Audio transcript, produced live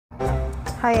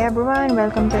Hi everyone,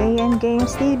 welcome to AN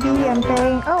Games TV. I'm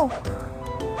playing. Oh,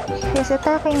 he's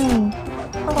attacking me.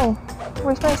 Oh,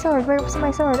 where's my sword? Where's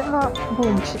my sword? Oh,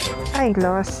 boom! I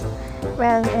lost.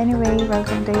 Well, anyway,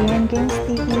 welcome to AN Games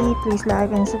TV. Please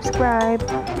like and subscribe,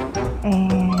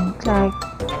 and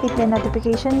hit the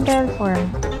notification bell for an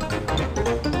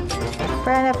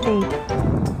update.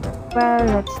 Well,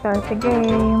 let's start the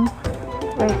game.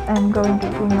 Wait, I'm going to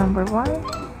room number 1,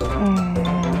 and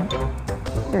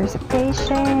there's a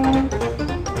patient.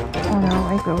 Oh no,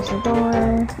 I closed the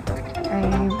door.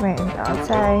 I went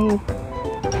outside,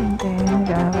 and then I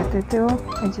don't know what to do.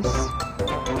 I just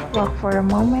walk for a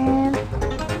moment,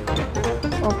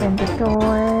 open the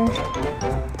door,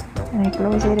 and I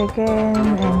close it again,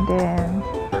 and then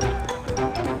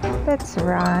let's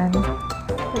run.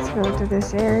 Let's go to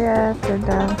this area, to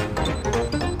the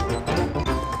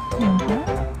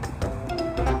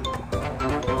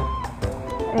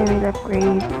I will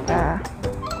upgrade the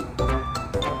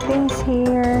things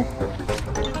here,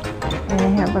 and I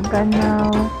have a gun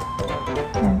now,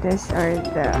 and these are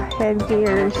the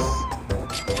headgears.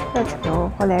 Let's go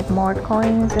collect more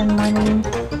coins and money,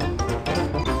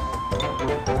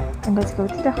 and let's go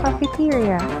to the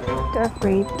cafeteria to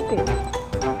upgrade it.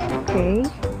 Okay,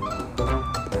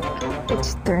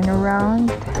 let's turn around,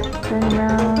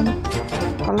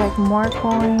 collect more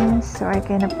coins so I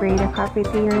can upgrade the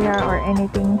cafeteria or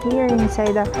anything here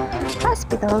inside the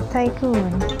hospital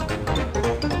Tycoon.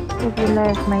 If you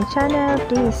like my channel,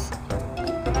 please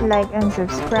like and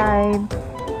subscribe.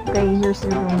 Okay, here's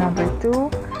room number 2.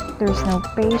 There's no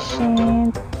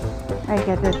patient. I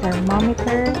get the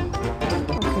thermometer.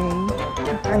 Okay,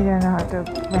 I don't know how to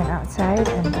went outside,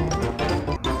 and then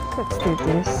let's do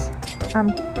this.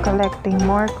 I'm collecting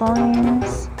more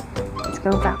coins. Let's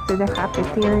go back to the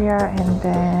cafeteria, and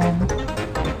then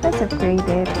let's upgrade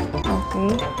it.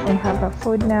 Okay, I have a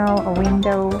food now, a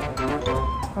window.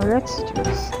 Oh, let's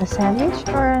choose a sandwich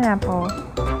or an apple.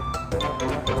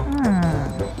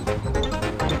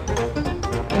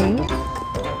 Okay,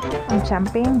 I'm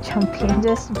jumping,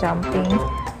 just jumping,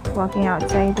 walking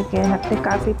outside again of the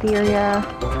cafeteria,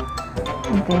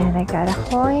 and then I got a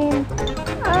coin.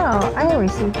 Oh, I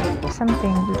received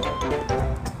something.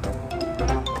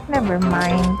 Never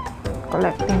mind.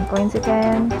 Collecting coins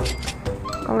again.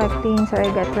 Collecting, so I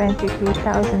got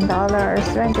 $23,000,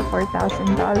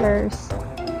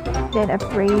 $24,000. Then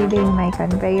upgrading my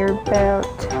conveyor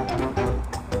belt.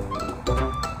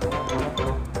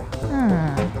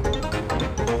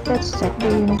 Let's check the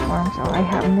uniform. So I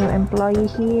have new employee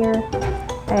here.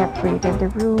 I upgraded the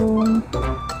room.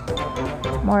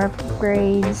 More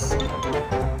upgrades.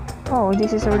 Oh,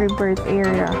 this is a rebirth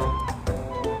area.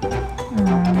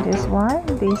 This one,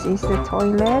 this is the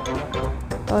toilet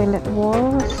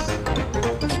walls,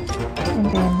 and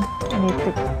then I need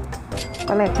to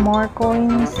collect more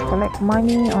coins, collect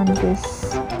money on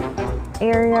this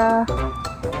area,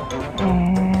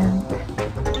 and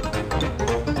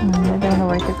I don't know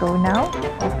where to go now.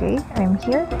 Okay, I'm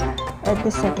here at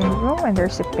the second room, and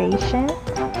there's a patient,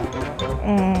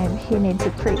 and he needs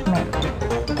a treatment.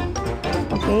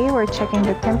 Okay, we're checking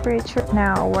the temperature.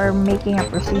 Now we're making a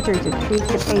procedure to treat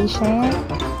the patient.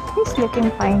 He's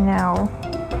looking fine now.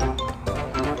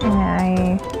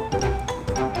 And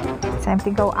it's time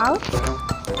to go out.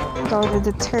 Go to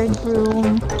the third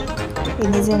room. It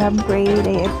needs an upgrade.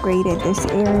 I upgraded this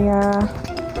area.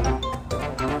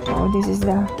 Oh, this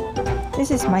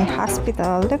is my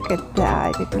hospital. Look at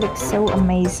that. It looks so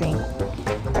amazing.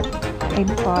 I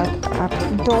bought a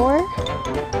door.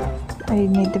 I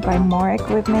need to buy more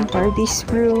equipment for this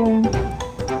room.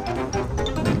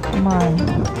 Come on.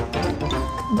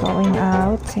 Going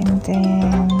out, and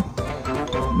then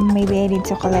maybe I need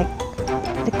to collect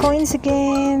the coins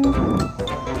again.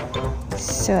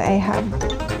 So I have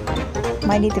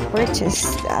money to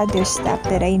purchase the other stuff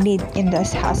that I need in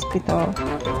this hospital.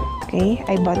 Okay,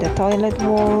 I bought the toilet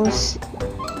walls.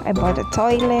 I bought a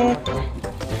toilet.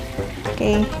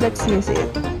 Okay, let's use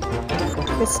it.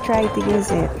 Let's try to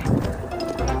use it.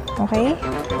 Okay,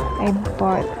 I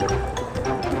bought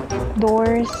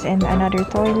doors and another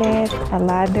toilet, a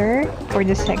ladder for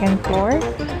the second floor,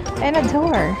 and a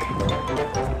door.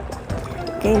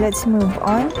 Okay, let's move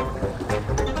on.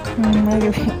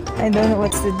 I don't know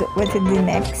what to do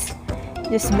next.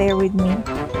 Just bear with me.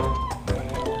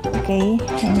 Okay,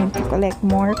 I need to collect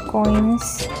more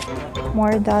coins,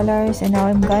 more dollars, and now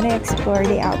I'm gonna explore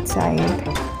the outside.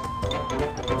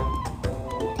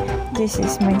 This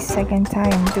is my second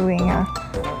time doing a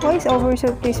voiceover, so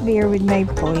please bear with my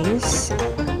voice.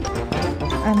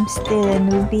 I'm still a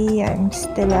newbie.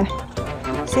 Still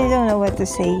don't know what to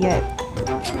say yet.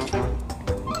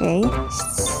 Okay,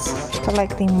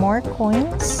 collecting more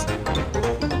coins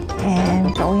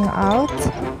and going out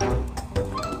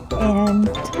and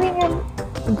doing a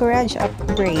garage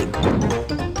upgrade.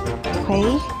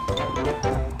 Okay,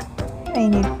 I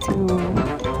need to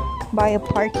buy a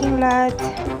parking lot,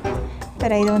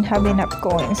 but I don't have enough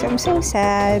coins, so I'm so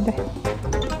sad.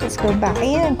 Let's go back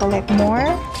in and collect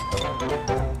more,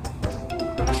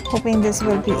 hoping this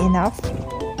will be enough.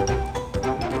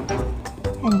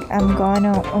 And I'm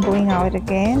going out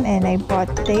again, and I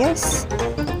bought this.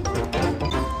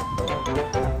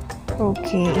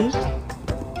 Okay,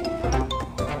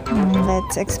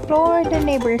 let's explore the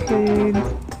neighborhood.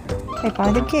 I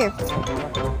found a gift,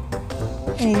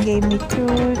 and it gave me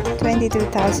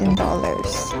 $22,000.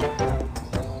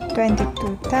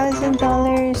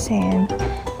 $22,000, and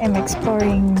I'm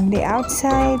exploring the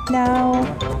outside now.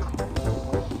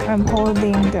 I'm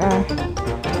holding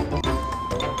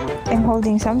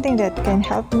something that can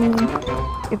help me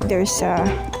if there's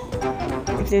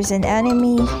an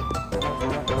enemy.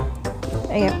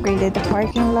 I upgraded the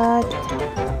parking lot.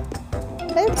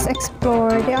 Let's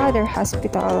explore the other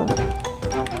hospital.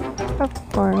 Of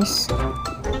course.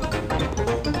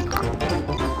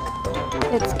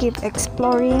 Let's keep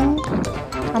exploring.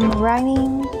 I'm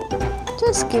running.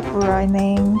 Just keep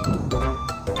running.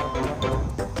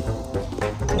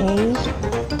 Okay.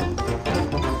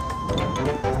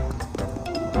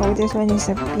 Oh, this one is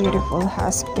a beautiful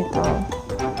hospital.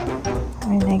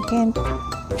 And I can't...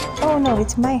 Oh no,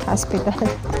 it's my hospital.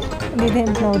 I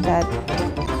didn't know that.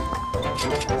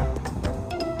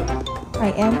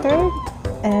 I entered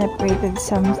and upgraded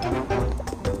some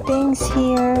things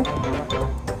here.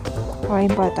 Oh, I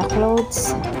bought the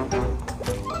clothes.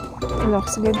 It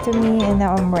looks good to me, and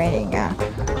now I'm wearing a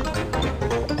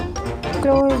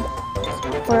clothes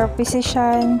for a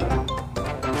physician.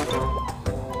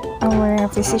 I'm wearing a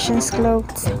physician's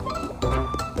clothes.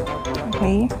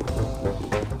 Okay.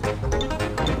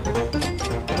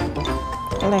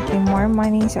 Collecting more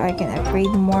money so I can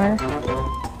upgrade more.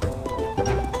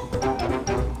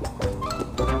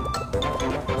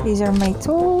 These are my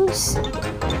tools.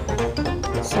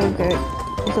 So good.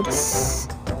 It looks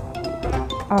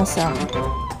awesome.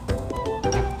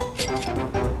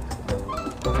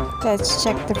 Let's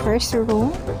check the first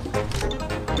room.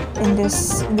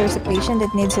 There's a patient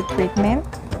that needs a treatment.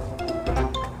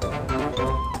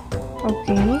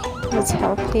 Okay, let's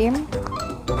help him.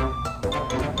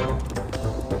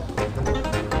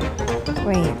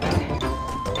 Wait.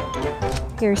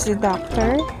 Here's the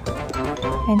doctor,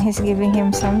 and he's giving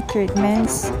him some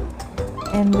treatments.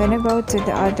 I'm gonna go to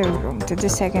the other room, to the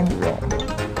second room.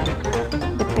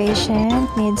 The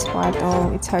patient needs what?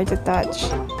 Oh, it's hard to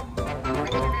touch.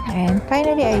 And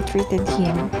finally, I treated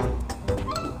him.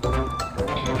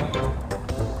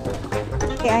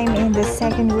 Okay, I'm in the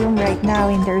second room right now,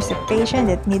 and there's a patient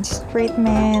that needs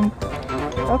treatment.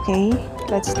 Okay,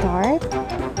 let's start.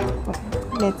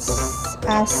 Let's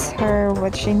ask her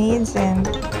what she needs, and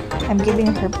I'm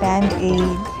giving her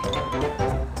band-aid.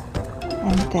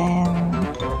 And then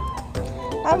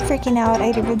I'm freaking out.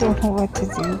 I really don't know what to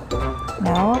do.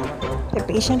 Now the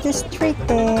patient is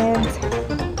treated.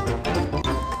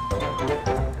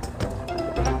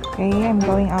 Okay, I'm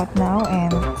going out now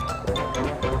and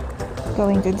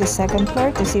going to the second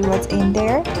floor to see what's in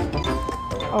there.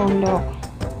 Oh look,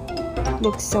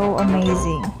 looks so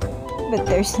amazing, but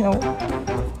there's no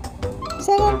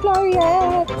second floor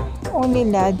yet, only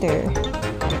ladder.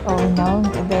 Oh no,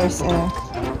 there's a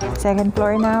second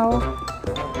floor now.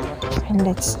 And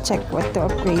let's check what to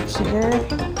upgrade here.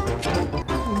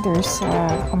 There's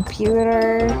a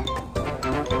computer.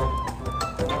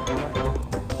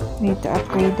 Need to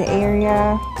upgrade the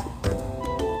area.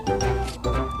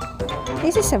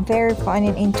 This is a very fun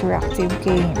and interactive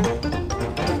game.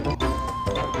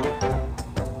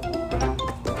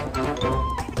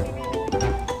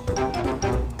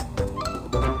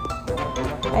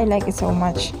 I like it so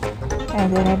much.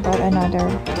 And then I bought another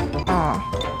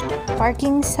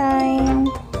parking sign.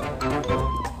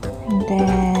 And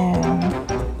then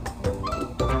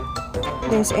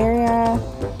this area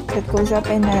that goes up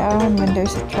and down when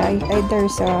there's a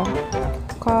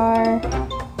car.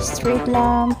 Street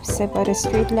lamps. I bought a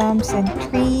street lamps and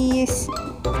trees.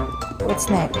 What's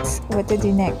next? What to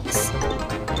do next?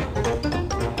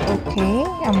 Okay,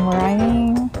 I'm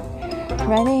running.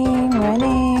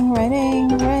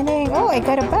 Oh, I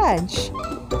got a badge.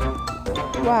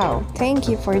 Wow, thank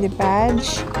you for the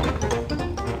badge.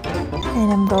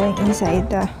 And I'm going inside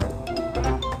the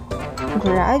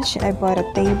garage. I bought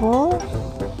a table.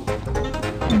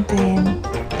 And then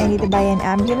I need to buy an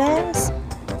ambulance,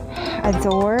 a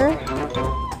door,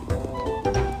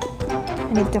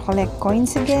 I need to collect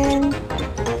coins again.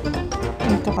 I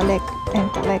need to collect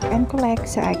and collect and collect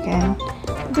so I can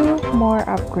do more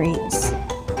upgrades.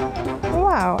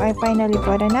 Wow, I finally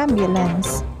got an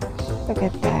ambulance. Look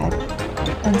at that.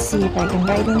 And see if I can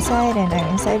ride inside, and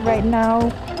I'm inside right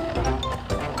now.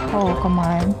 Oh, come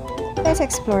on. Let's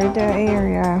explore the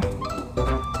area.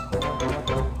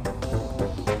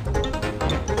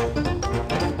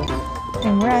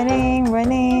 I'm running,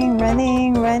 running,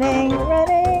 running, running,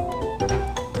 running.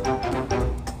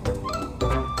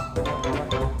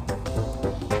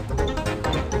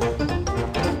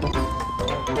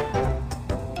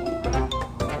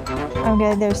 I'm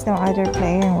glad there's no other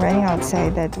player running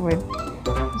outside that would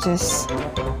just,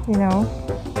 you know,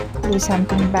 do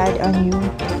something bad on you.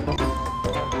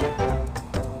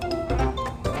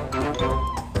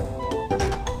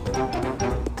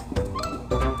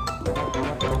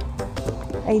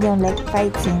 I don't like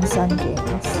fight scenes on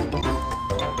games.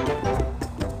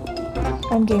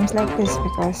 On games like this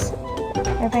because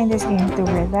I find this game too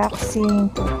relaxing,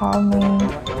 too calming.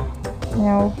 You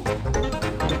know,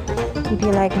 if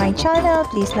you like my channel,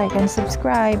 please like and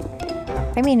subscribe.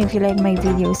 I mean, if you like my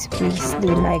videos, please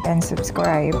do like and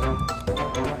subscribe.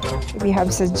 If you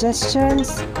have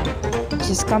suggestions,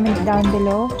 just comment down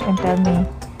below and tell me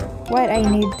what I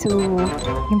need to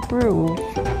improve.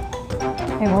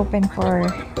 I'm open for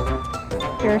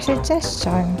your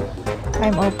suggestion.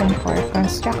 I'm open for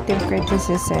constructive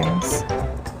criticisms.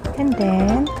 And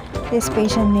then, this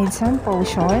patient needs some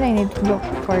potion. I need to look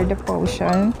for the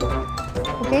potion.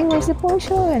 Okay, where's the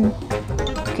potion?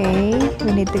 Okay,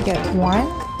 we need to get one.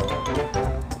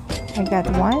 I got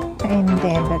one. And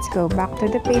then, let's go back to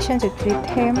the patient to treat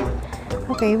him.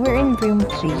 Okay, we're in room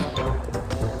 3.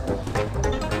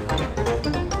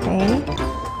 Okay.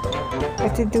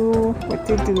 What to do? What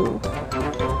to do?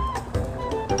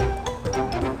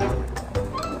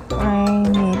 I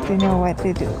need to know what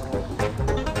to do.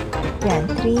 Yan,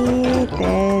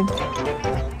 treated.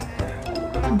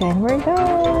 Then we're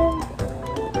done.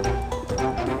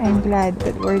 I'm glad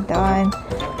that we're done.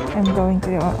 I'm going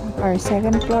to our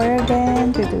second floor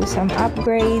again to do some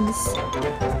upgrades.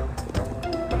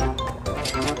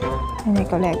 And I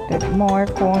collected more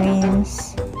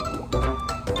coins.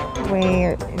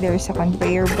 Where there's a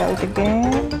conveyor belt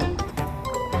again.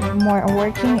 More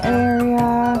working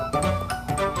area.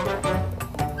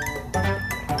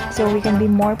 So we can be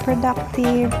more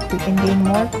productive. We can gain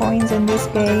more coins in this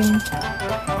game.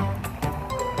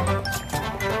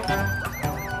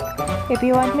 If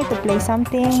you want me to play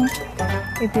something,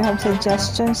 if you have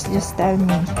suggestions, just tell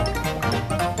me.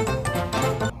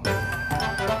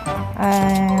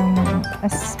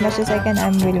 As much as I can,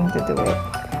 I'm willing to do it.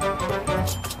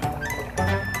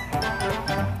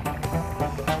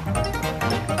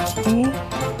 Okay.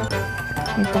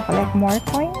 Need to collect more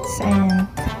coins and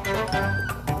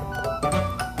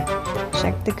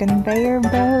check the conveyor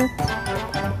belt.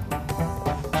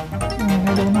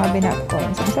 I don't have enough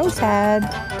coins. I'm so sad.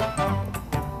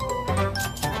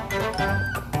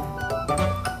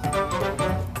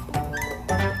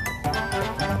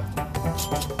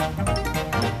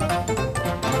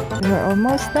 We're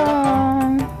almost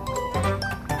done.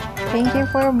 Thank you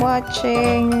for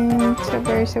watching.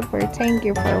 Super thank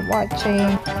you for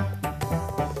watching.